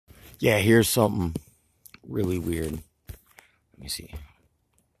Yeah, here's something really weird. Let me see.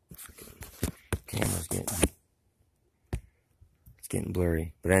 Freaking camera's getting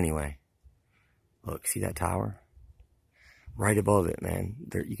blurry. But anyway, look, see that tower? Right above it, man.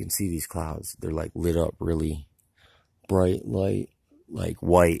 There you can see these clouds. They're like lit up really bright light, like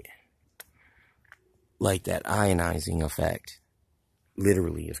white. Like that ionizing effect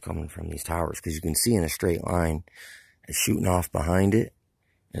literally is coming from these towers, because you can see in a straight line it's shooting off behind it,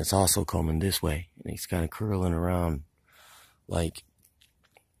 and it's also coming this way, and it's kind of curling around like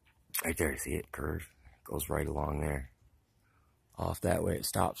right there. See it curve, goes right along there, off that way. It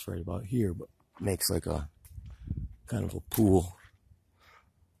stops right about here, but makes like a kind of a pool.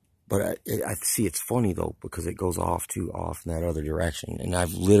 But I see it's funny though, because it goes off in that other direction, and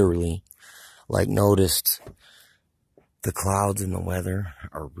I've literally like noticed the clouds and the weather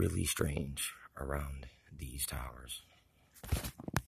are really strange around these towers.